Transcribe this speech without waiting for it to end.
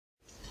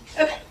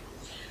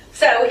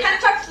So we kind of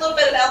talked a little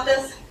bit about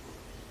this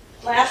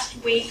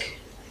last week,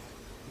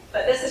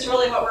 but this is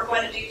really what we're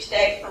going to do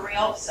today for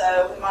real,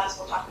 so we might as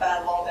well talk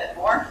about it a little bit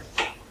more.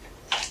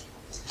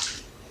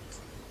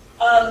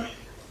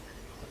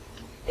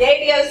 The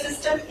ABO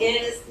system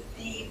is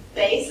the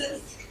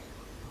basis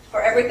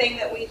for everything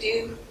that we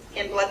do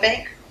in blood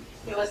bank.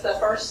 It was the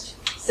first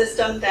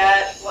system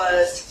that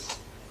was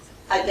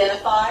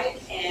identified,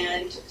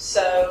 and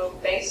so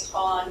based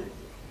on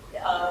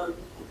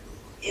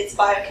its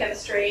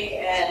biochemistry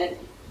and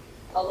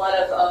a lot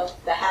of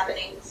the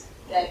happenings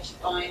that you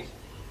find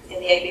in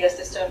the ABO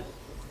system,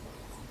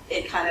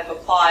 it kind of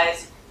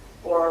applies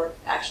or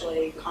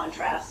actually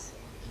contrasts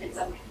in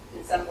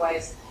some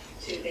ways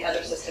to the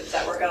other systems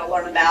that we're going to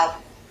learn about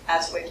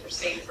as we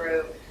proceed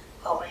through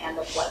the land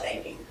of blood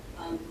banking.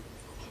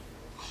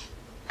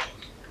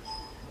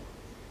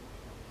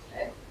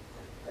 Okay,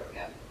 there we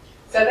go.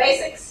 So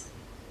basics.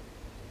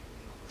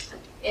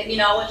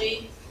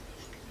 Immunology.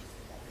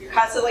 You're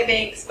constantly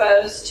being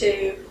exposed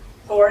to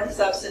foreign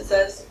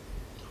substances,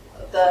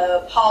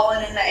 the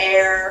pollen in the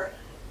air,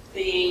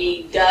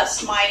 the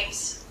dust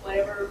mites,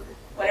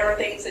 whatever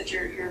things that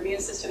your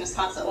immune system is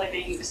constantly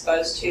being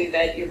exposed to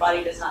that your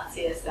body does not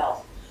see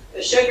itself.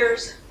 The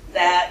sugars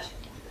that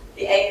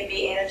the A and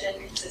B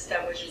antigen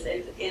system, which is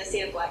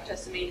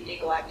N-acetylgalactosamine and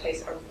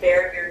D-galactase, are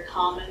very, very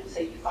common.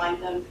 So you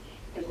find them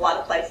in a lot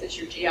of places,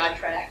 your GI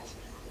tract.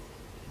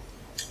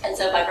 And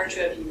so by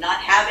virtue of you not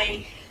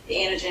having the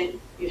antigen,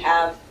 you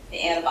have the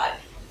antibody.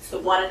 It's the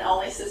one and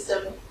only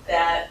system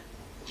that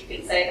you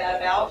can say that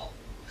about.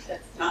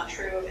 That's not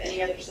true of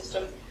any other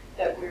system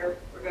that we're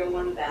going to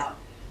learn about.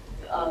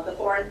 The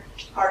foreign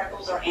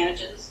particles are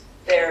antigens.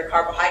 They're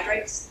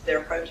carbohydrates,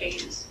 they're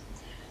proteins.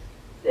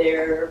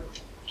 They're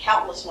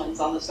countless ones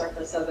on the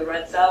surface of the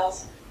red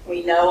cells.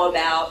 We know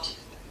about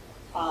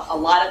a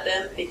lot of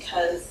them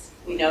because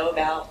we know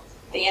about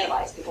the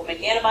antibodies. People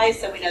make antibodies,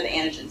 so we know the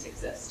antigens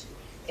exist.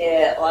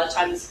 A lot of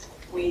times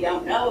we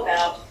don't know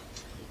about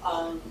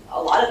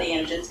a lot of the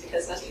antigens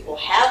because most people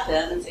have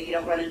them, and so you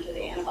don't run into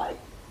the antibody.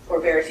 Or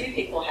very few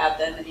people have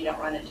them, and you don't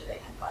run into the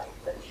antibody.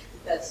 But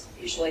that's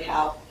usually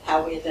how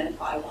we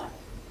identify one.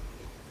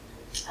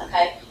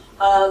 Okay.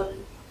 Go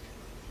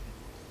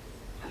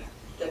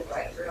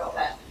right through all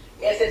that.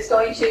 If it's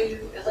going to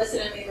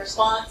elicit an immune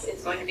response,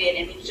 it's going to be an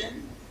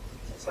immunogen.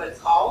 That's what it's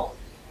called.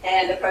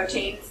 And the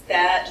proteins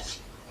that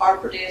are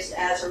produced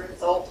as a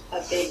result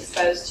of being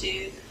exposed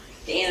to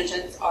the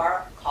antigens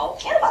are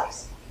called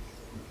antibodies.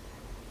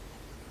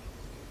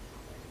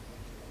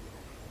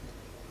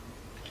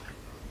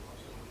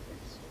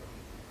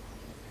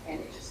 And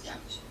it just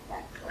jumped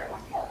back to where I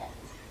want to go.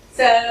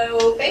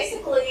 So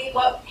basically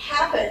what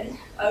happened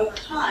over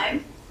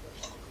time,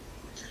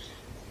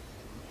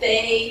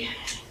 you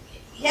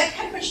have to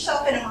kind of put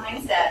yourself in a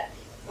mindset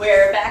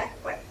where back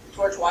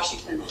George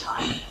Washington's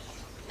time,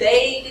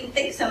 they didn't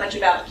think so much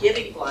about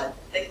giving blood.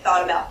 They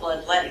thought about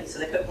bloodletting, so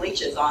they put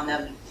leeches on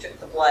them and took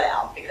the blood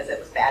out because it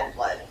was bad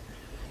blood.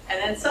 And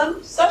then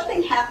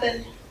something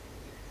happened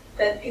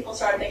that people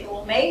started thinking,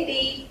 well,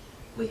 maybe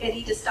we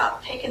need to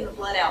stop taking the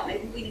blood out.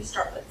 Maybe we need to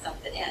start putting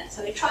something in.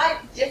 So they tried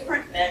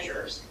different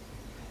measures.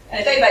 And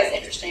if anybody's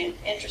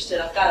interested,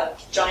 I've got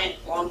a giant,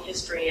 long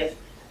history of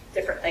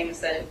different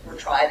things that were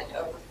tried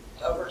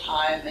over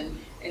time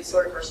and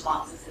sort of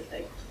responses that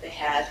they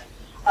had.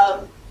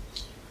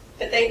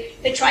 But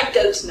they tried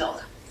goat's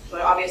milk.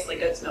 Well, obviously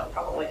goat's milk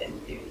probably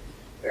didn't do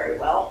very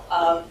well.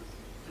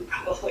 And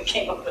probably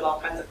came up with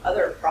all kinds of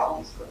other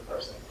problems for the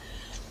person.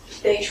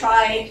 They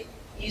tried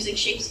using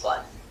sheep's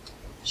blood.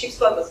 Sheep's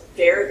blood was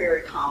very,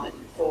 very common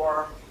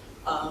for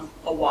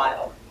a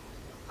while.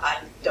 I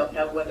don't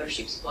know whether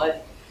sheep's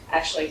blood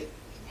actually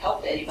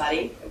helped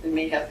anybody. They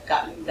may have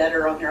gotten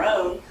better on their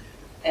own,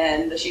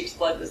 and the sheep's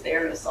blood was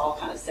there, and it's all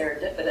kind of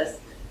serendipitous.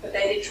 But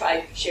they did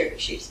try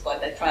sheep's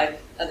blood. They tried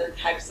other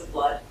types of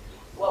blood.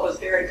 What was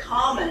very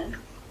common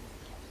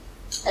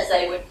is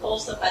they would pull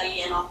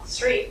somebody in off the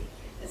street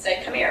and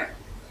say, "Come here."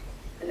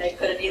 And they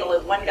put a needle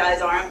in one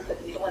guy's arm,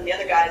 put a needle in the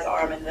other guy's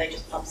arm, and they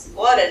just pump some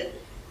blood in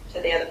to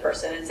the other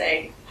person and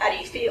say, "How do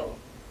you feel?"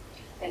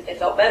 And if they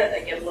felt better,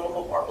 they'd give a little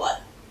more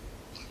blood.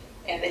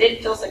 And if they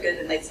didn't feel so good,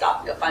 then they'd stop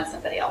and go find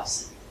somebody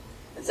else.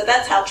 And so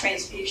that's how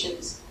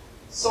transfusions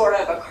sort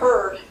of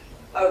occurred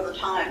over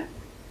time.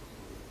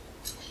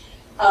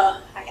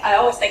 I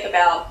always think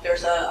about,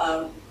 there's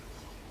a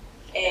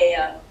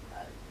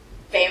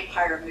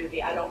vampire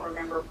movie, I don't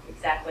remember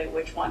exactly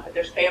which one, but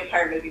there's a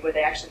vampire movie where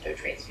they actually do a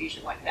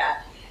transfusion like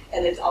that.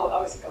 And it's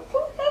always go,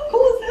 how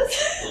cool is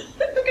this?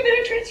 Look at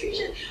a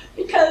transfusion.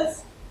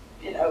 Because,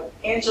 you know,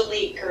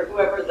 Angelique or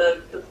whoever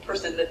the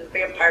person that the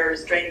vampire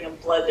is draining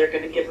of blood, they're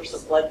going to give her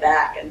some blood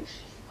back. And,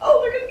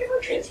 oh, they're going to give her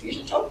a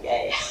transfusion. Oh,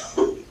 yay.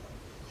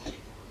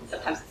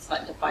 Sometimes it's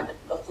fun to find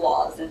the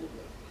flaws in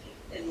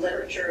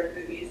literature and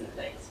movies and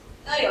things.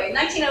 Anyway, in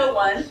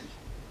 1901,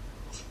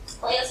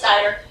 Leo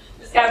Steiner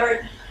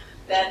discovered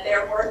that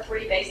there were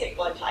 3 basic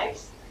blood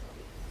types.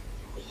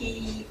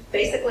 He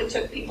basically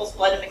took people's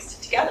blood and mixed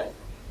it together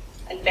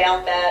and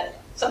found that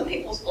some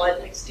people's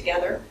blood mixed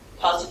together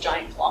caused a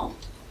giant clump,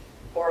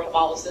 or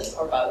hemolysis,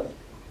 or both.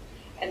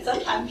 And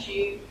sometimes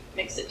you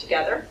mix it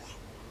together,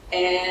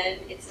 and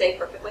it stayed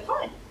perfectly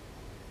fine.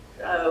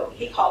 So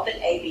he called it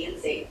A, B, and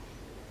C.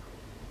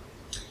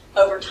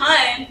 Over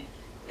time,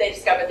 they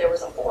discovered there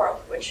was a fourth,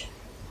 which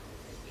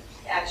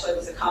actually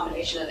was a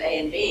combination of A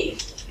and B,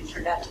 and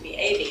turned out to be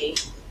AB,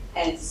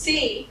 and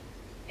C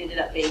ended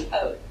up being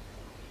O.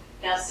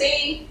 Now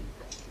C,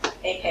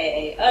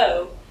 aka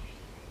O,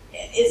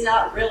 is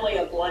not really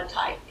a blood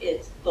type.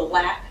 It's the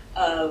lack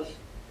of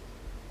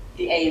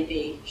the A and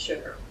B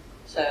sugar.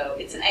 So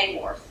it's an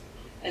amorph.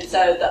 And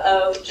so the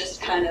O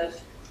just kind of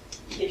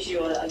gives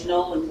you a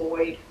null and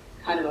void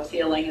kind of a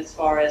feeling as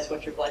far as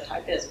what your blood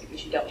type is,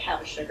 because you don't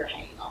have a sugar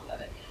hanging off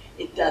of it.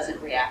 It doesn't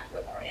react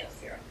with our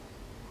antiserum.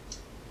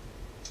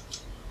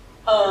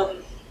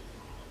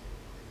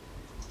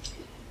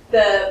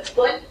 The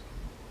blood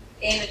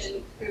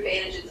antigen, group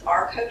antigens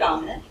are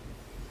codominant.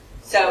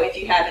 So if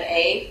you have an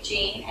A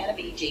gene and a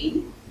B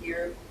gene,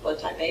 you're blood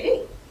type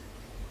AB.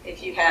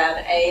 If you have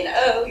an A and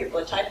O, you're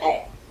blood type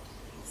A.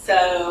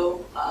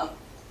 So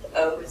the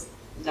O is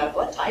not a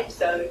blood type,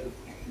 so you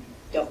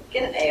don't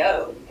get an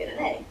AO, you get an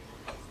A.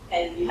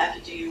 And you have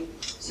to do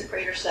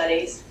secretor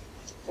studies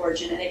or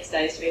genetic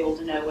studies to be able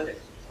to know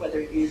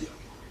whether you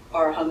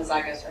are a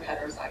homozygous or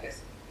heterozygous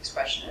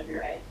expression of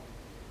your A.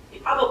 You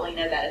probably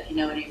know that if you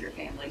know any of your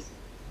family's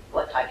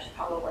blood types. You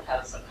probably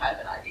have some kind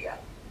of an idea.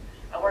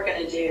 And we're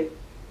going to do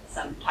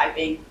some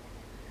typing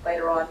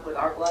later on with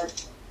our blood.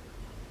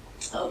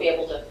 I'll be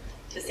able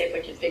to see if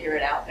we can figure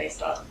it out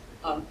based on,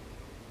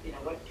 if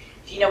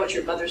you know what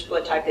your mother's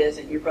blood type is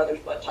and your brother's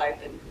blood type,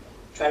 and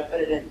try to put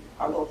it in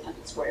our little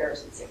Punnett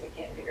squares and see if we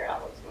can't figure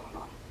out what's going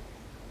on.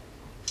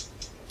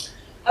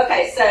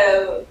 Okay,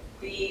 so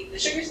the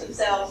sugars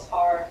themselves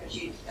are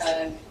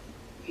a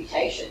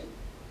mutation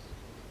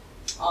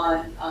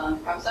on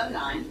chromosome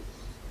 9,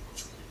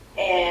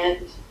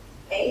 and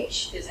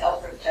H is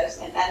L-fructose,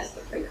 and that is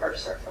the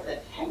precursor for the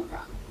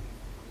hemochrome,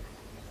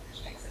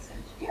 which takes us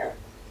into here.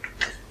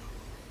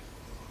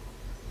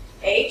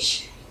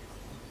 H,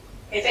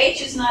 if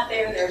H is not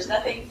there, there's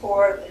nothing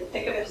for,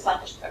 think of it as like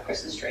a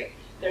Christmas tree.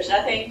 There's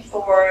nothing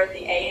for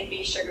the A and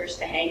B sugars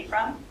to hang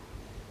from,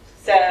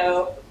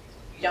 so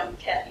you don't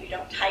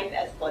type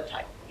as blood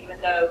type. Even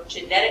though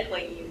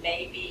genetically you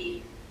may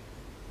be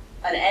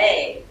an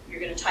A, you're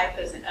going to type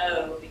as an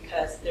O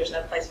because there's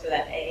no place for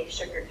that A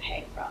sugar to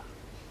hang from.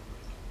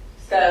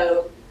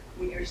 So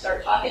when you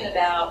start talking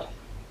about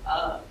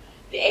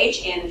the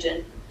H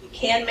antigen, you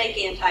can make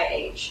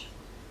anti-H,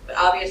 but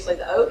obviously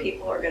the O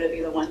people are going to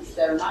be the ones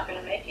that are not going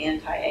to make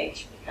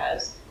anti-H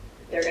because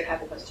they're going to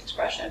have the most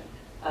expression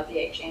of the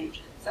H antigen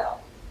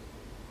itself.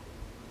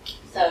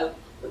 So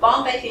the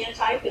Bombay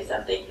phenotype is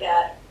something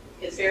that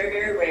is very,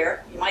 very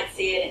rare. You might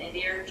see it in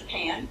India or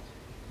Japan.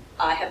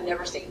 I have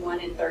never seen one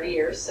in 30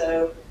 years,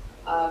 so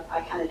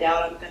I kind of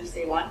doubt I'm going to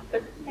see one,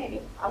 but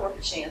maybe I'll work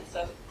a chance.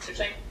 So if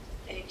there's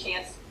any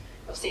chance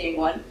of seeing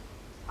one,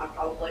 I'll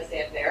probably see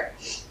it there.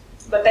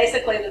 But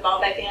basically the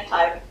Bombay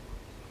phenotype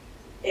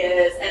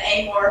is an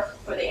amorph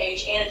for the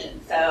H antigen,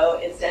 so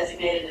it's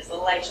designated as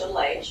little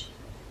h.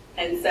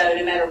 And so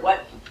no matter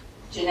what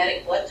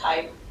genetic blood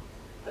type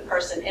the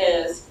person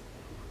is,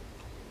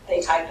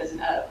 they type as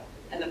an O.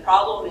 And the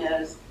problem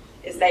is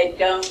they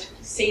don't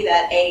see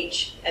that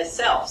H as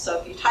self. So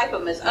if you type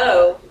them as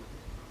O,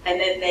 and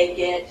then they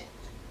get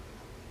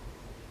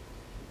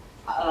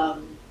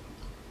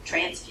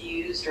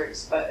transfused or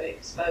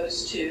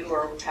exposed to,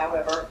 or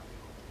however,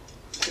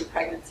 through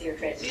pregnancy or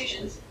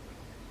transfusions,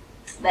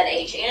 that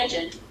H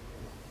antigen,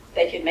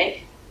 they can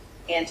make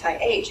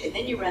anti-H, and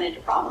then you run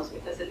into problems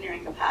because then they're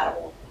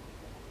incompatible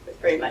with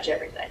pretty much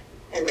everything.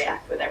 They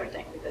react with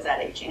everything because that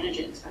H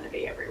antigen is going to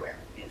be everywhere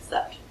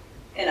except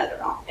in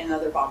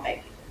other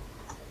Bombay.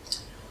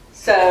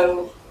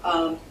 So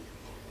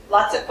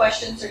lots of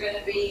questions are going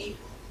to be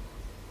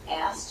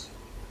asked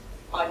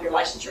on your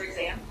licensure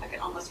exam. I can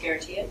almost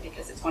guarantee it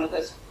because it's one of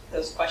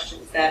those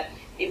questions that,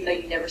 even though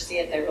you never see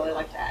it, they really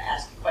like to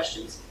ask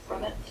questions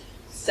from it.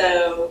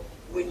 So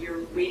when you're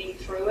reading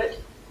through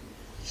it,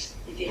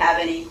 if you have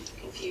any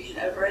confusion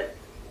over it,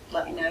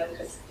 let me know,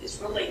 because it's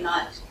really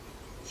not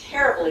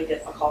terribly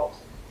difficult,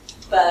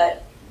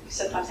 but you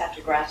sometimes have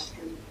to wrap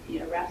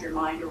your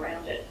mind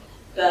around it.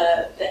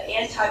 The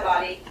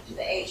antibody to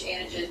the H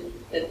antigen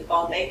that the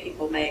Bombay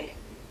people make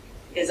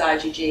is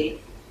IgG,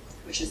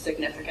 which is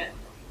significant.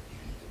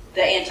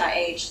 The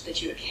anti-H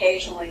that you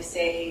occasionally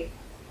see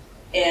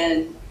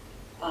in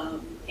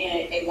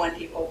A1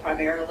 people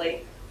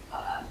primarily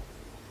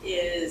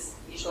is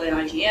usually an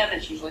IgM, and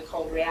it's usually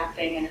cold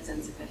reacting, and it's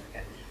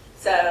insignificant.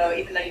 So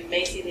even though you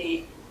may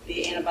see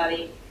the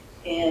antibody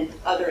in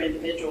other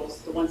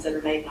individuals, the ones that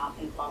are made not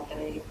in the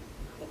Bombay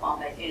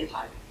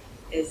phenotype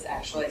is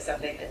actually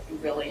something that you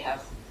really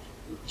have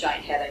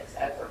giant headaches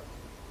over.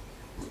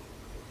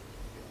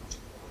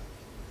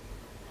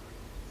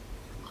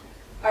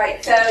 All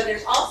right, so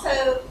there's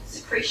also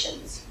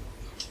secretions.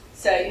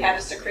 So you have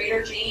a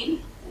secretor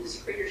gene, and the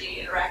secretor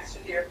gene interacts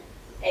with your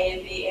A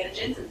and B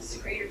antigens, and the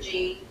secretor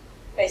gene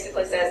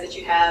basically says that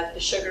you have the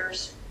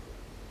sugars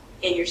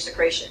in your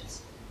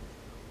secretions.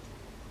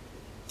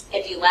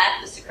 If you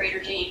lack the secretor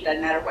gene,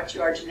 doesn't matter what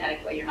you are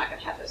genetically, you're not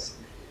going to have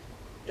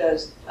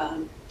those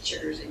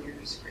sugars in your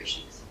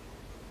secretions.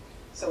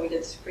 So we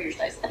did secretor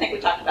studies. I think we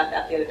talked about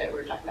that the other day. We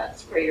were talking about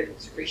secretor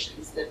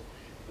secretions that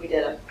we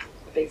did a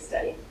big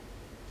study.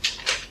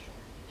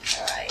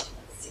 All right,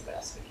 let's see what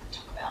else we can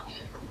talk about.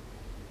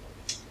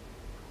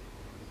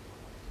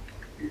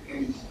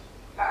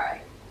 All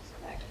right.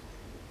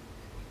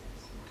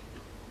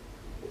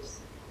 Oops.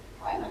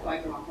 Why am I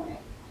going the wrong way?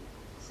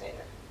 Stay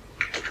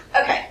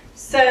there. Okay,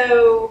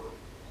 so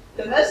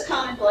the most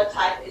common blood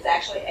type is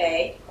actually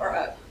A or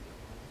O,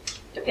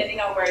 depending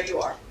on where you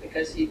are,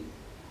 because you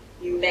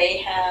may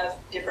have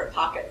different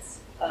pockets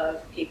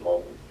of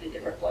people and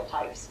different blood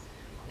types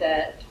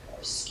that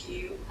are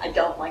skew. I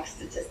don't like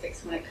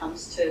statistics when it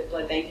comes to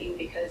blood banking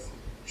because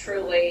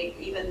truly,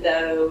 even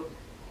though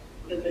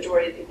the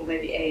majority of people may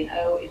be A and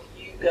O, if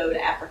you go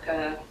to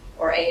Africa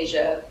or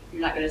Asia,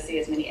 you're not going to see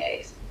as many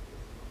A's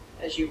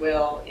as you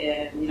will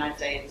in the United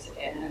States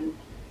and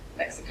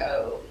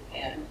Mexico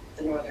and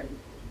the northern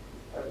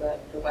or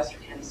the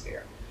western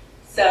hemisphere.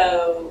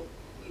 So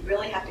you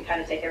really have to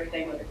kind of take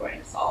everything with a grain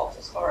of salt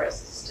as far as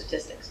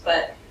statistics.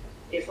 But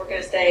if we're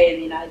going to stay in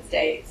the United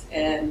States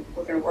and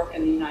we're going to work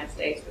in the United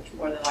States, which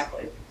more than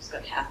likely is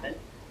going to happen,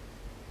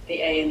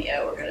 the A and the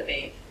O are going to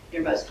be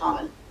your most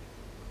common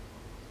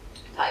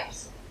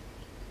types.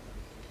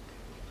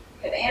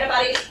 With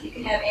antibodies, you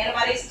can have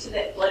antibodies to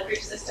the blood group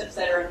systems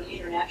that are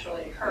immune or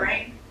naturally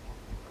occurring.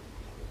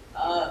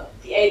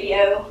 The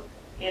ABO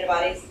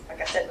antibodies, like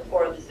I said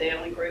before, is the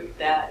only group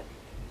that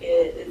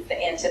is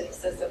the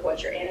antithesis of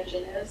what your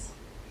antigen is,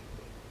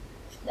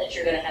 that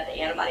you're going to have the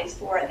antibodies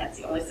for, and that's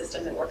the only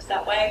system that works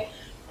that way.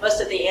 Most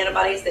of the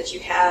antibodies that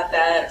you have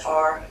that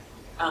are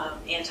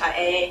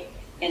anti-A,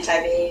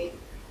 anti-B,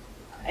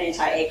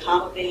 anti-A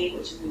comma B,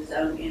 which is its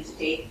own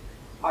entity,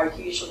 are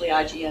usually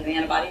IgM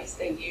antibodies.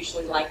 They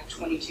usually like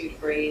 22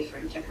 degrees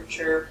room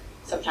temperature.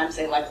 Sometimes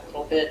they like a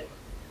little bit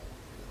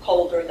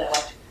colder. They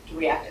like to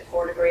react at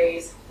 4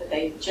 degrees. But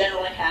they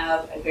generally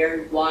have a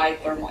very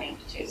wide thermal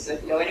amplitude. So it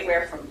can go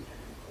anywhere from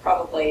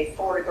probably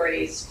 4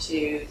 degrees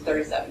to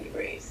 37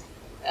 degrees.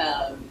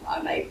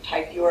 I may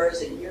type yours,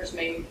 and yours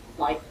may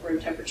like room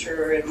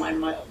temperature, and mine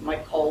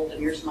might cold,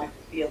 and yours might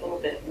be a little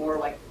bit more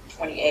like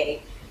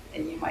 28,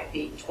 and you might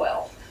be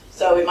 12.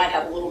 So we might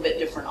have a little bit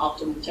different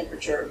optimum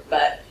temperature,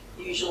 but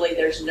usually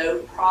there's no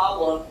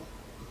problem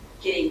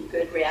getting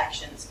good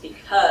reactions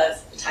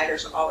because the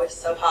titers are always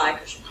so high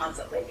because you're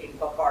constantly being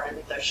bombarded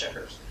with those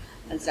sugars.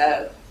 And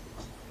so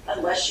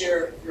unless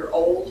you're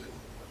old,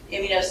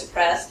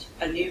 immunosuppressed,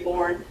 a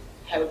newborn,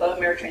 have a bone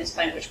marrow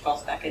transplant, which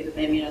falls back into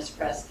the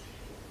immunosuppressed,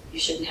 you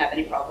shouldn't have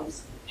any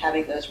problems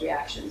having those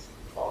reactions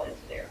fall into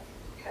there.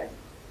 Okay.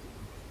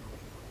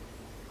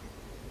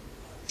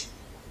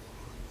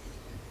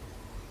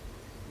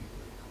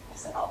 I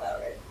said all that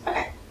already.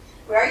 Okay.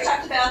 We already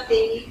talked about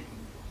the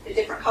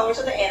different colors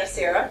of the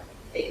antisera,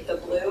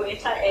 the blue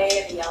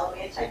anti-A and the yellow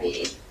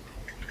anti-B.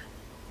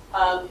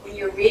 When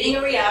you're reading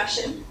a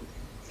reaction,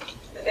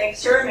 the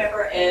things to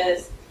remember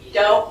is you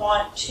don't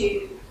want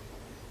to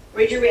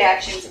read your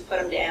reactions and put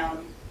them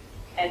down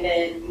and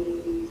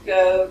then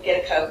go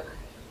get a Coke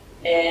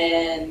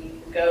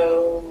and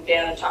go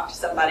down and talk to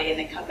somebody and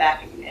then come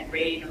back and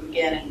read them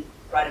again and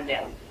write them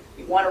down.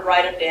 You want to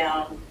write them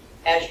down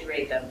as you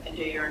read them and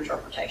do your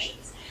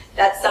interpretations.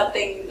 That's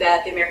something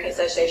that the American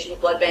Association of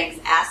Blood Banks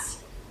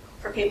asks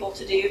for people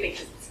to do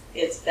because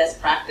it's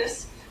best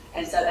practice.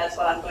 And so that's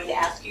what I'm going to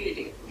ask you to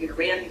do. You're going to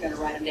read them, you're going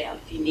to write them down.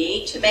 If you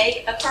need to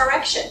make a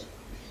correction,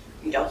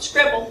 you don't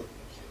scribble.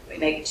 We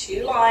make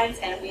 2 lines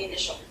and we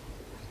initial.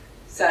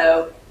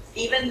 So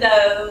even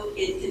though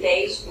in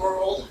today's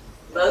world,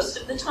 most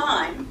of the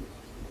time,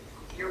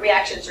 your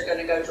reactions are going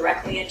to go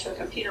directly into a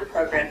computer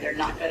program. They're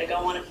not going to go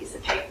on a piece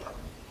of paper.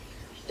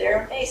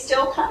 There may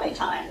still come a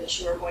time that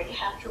you are going to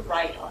have to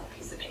write on a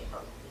piece of paper.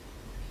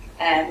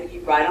 And when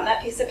you write on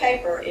that piece of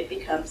paper, it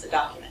becomes a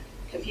document.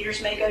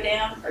 Computers may go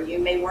down, or you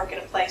may work in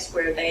a place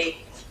where they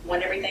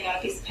want everything on a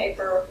piece of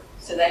paper,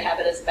 so they have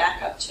it as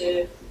backup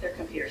to their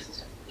computer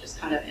system. Just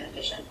kind of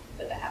inefficient,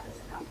 but that happens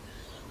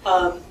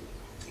sometimes.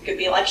 It could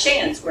be like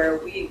Shannon's, where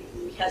we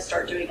have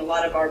start doing a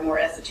lot of our more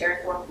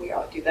esoteric work. We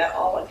all do that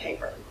all on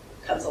paper.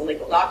 It becomes a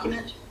legal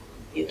document.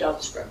 You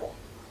don't scribble.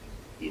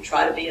 You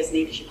try to be as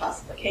neat as you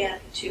possibly can.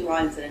 2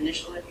 lines and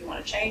initial if you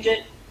want to change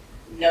it.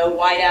 No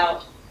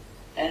whiteout.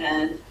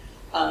 And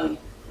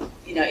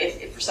you know,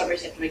 if for some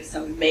reason you have to make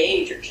some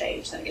major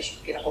change, then I guess you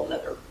could get a whole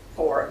other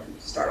 4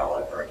 and start all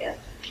over again.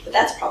 But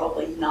that's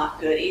probably not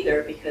good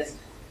either because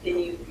then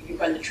you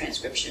run the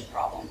transcription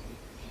problem.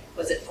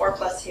 Was it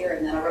 4+ here,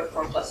 and then I wrote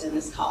 4+ in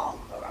this column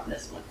over on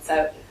this one.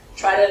 So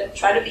try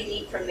to be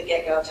neat from the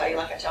get-go. I'll tell you,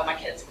 like I tell my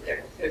kids when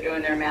they're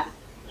doing their math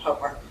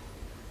homework.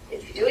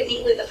 If you do it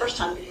neatly the first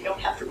time, then you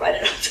don't have to write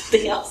it on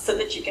something else so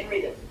that you can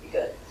read it. It'll be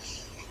good.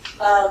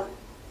 A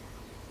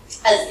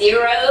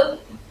 0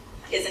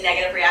 is a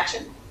negative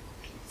reaction.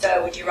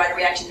 So when you write a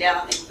reaction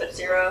down and you put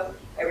 0,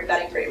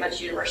 everybody pretty much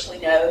universally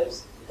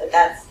knows that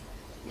that's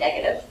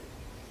negative.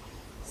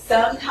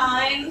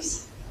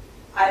 Sometimes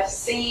I've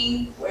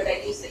seen where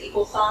they use the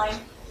equal sign.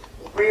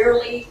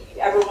 Rarely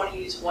you ever want to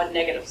use one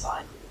negative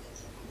sign.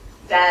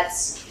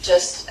 That's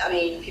just, I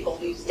mean, people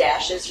use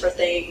dashes for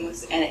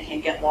things and it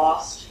can get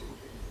lost.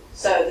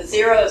 So the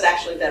 0 is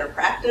actually better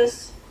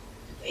practice.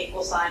 The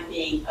equal sign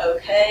being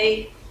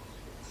okay,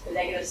 the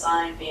negative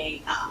sign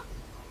being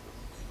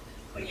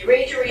When you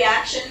read your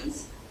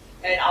reactions,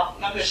 and I'm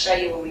going to show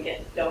you when we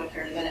get going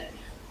here in a minute.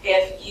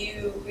 If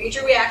you read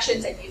your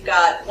reactions and you've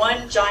got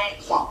one giant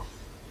clump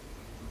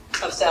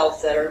of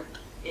cells that are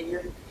in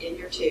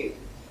your tube,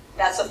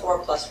 that's a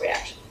 4+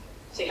 reaction.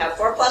 So you have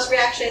 4+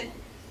 reaction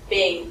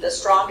being the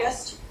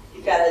strongest.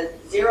 You've got a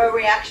 0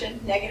 reaction,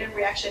 negative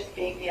reaction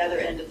being the other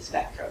end of the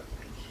spectrum.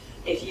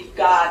 If you've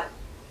got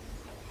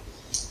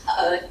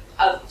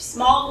a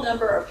small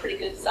number of pretty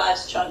good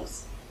sized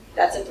chunks,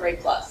 that's a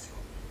 3+.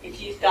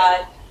 If you've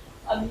got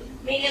a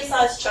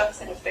medium-sized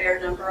chunks and a fair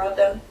number of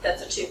them,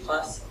 that's a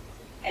 2+.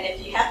 And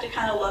if you have to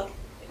kind of look,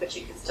 but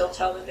you can still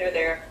tell that they're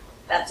there,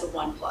 that's a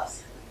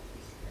 1+.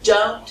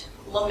 Don't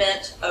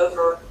lament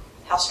over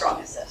how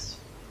strong is this,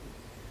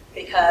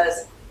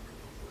 because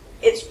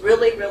it's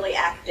really, really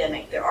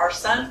academic. There are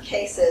some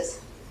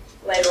cases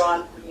later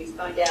on when you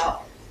find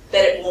out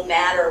that it will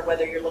matter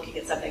whether you're looking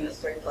at something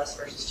that's 3+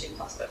 versus 2+.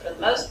 But for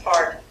the most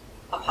part,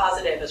 a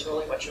positive is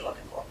really what you're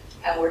looking for.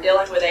 And we're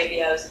dealing with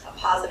ABOs. A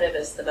positive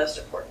is the most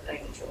important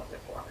thing that you're looking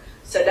for.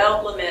 So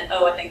don't lament,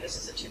 oh, I think this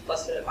is a 2+,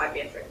 but it might be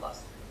a 3+.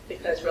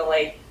 Because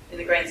really, in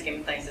the grand scheme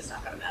of things, it's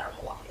not going to matter a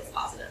whole lot. It's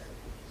positive.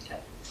 Okay.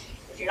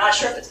 If you're not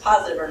sure if it's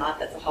positive or not,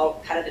 that's a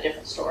whole kind of a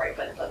different story.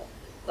 But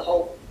the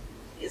whole,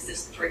 is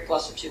this 3+ or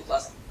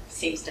 2+,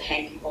 seems to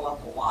hang people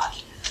up a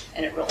lot.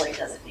 And it really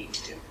doesn't need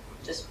to.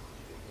 Just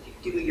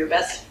do your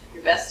best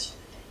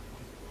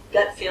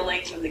gut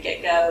feeling from the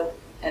get-go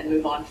and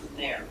move on from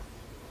there.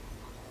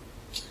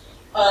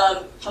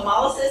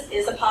 Hemolysis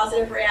is a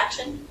positive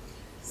reaction.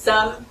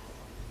 Some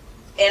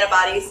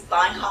antibodies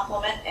bind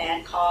complement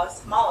and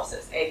cause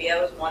hemolysis.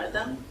 ABO is one of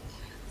them.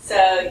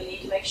 So you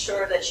need to make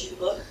sure that you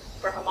look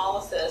for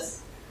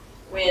hemolysis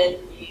when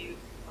you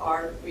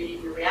are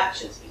reading your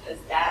reactions, because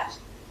that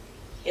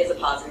is a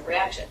positive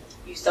reaction.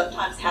 You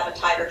sometimes have a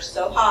titer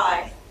so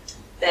high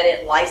that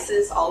it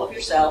lyses all of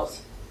your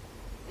cells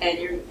and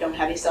you don't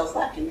have any cells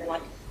left, and you're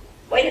like,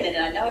 wait a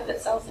minute, I know I put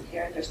cells in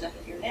here and there's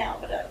nothing here now,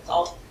 but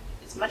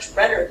it's much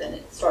redder than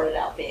it started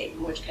out being,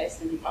 in which case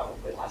then you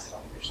probably lost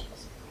all of your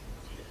cells.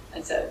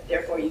 And so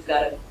therefore you've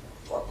got a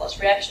 4+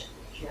 reaction.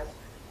 You have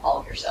all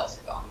of your cells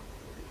are gone.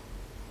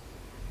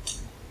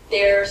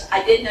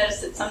 I did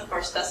notice that some of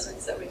our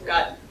specimens that we've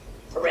got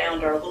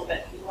around are a little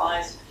bit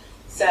hemolyzed,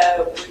 so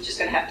we're just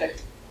going to have to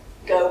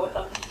go with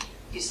them.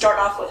 If you start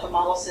off with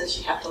hemolysis,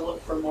 you have to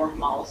look for more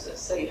hemolysis.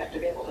 So you have to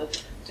be able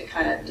to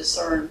kind of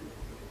discern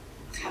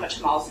how much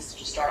hemolysis did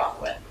you start off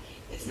with.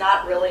 It's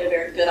not really a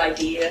very good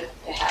idea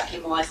to have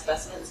hemolyzed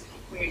specimens.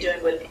 When you're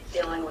dealing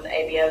with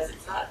ABOs,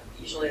 it's not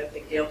usually a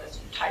big deal because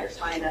your titer's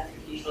high enough.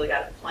 You've usually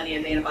got plenty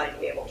of antibody to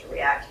be able to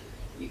react.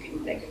 You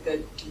can make a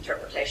good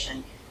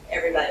interpretation.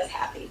 Everybody's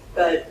happy.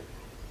 But,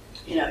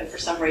 you know, if for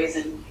some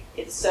reason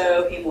it's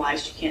so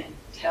hemolyzed you can't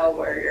tell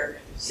where your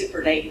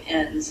supernatant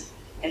ends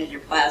and your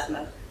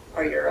plasma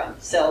or your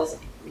cells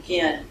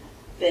begin,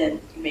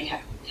 then you may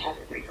have to have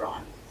it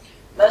redrawn.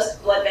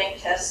 Most blood bank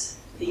tests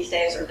these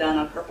days are done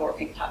on purple or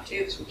pink top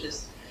tubes, which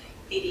is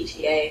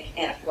EDTA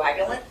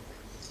anticoagulant.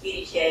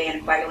 EDTA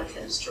anticoagulant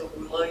tends to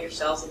reload your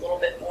cells a little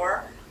bit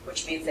more,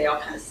 which means they all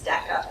kind of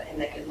stack up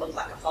and they can look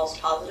like a false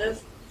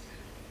positive.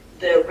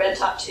 The red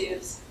top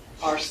tubes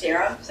are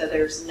serum, so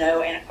there's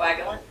no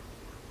anticoagulant.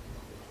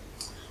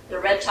 The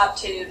red top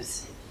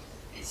tubes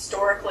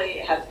historically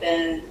have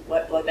been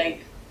what blood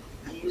bank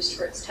used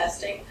for its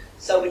testing.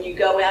 So when you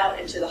go out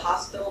into the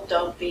hospital,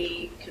 don't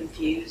be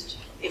confused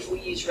if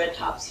we use red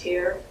tops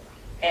here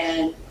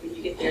and when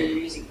you get there you're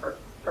using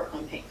purple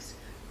and pinks.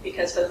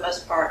 Because for the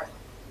most part,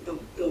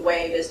 the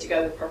way it is to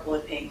go with purple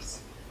and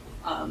pinks,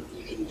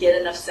 you can get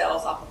enough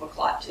cells off of a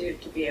clot tube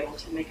to be able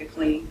to make a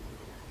clean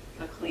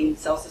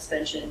cell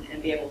suspension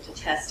and be able to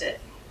test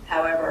it.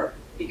 However,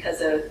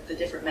 because of the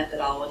different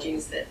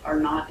methodologies that are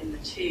not in the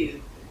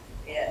tube,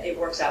 it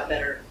works out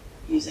better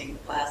using the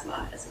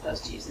plasma as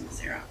opposed to using the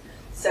serum.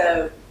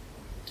 So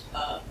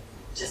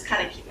just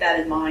kind of keep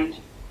that in mind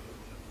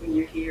when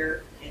you're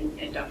here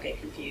and don't get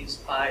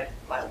confused by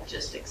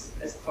logistics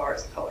as far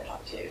as the color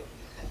top tube.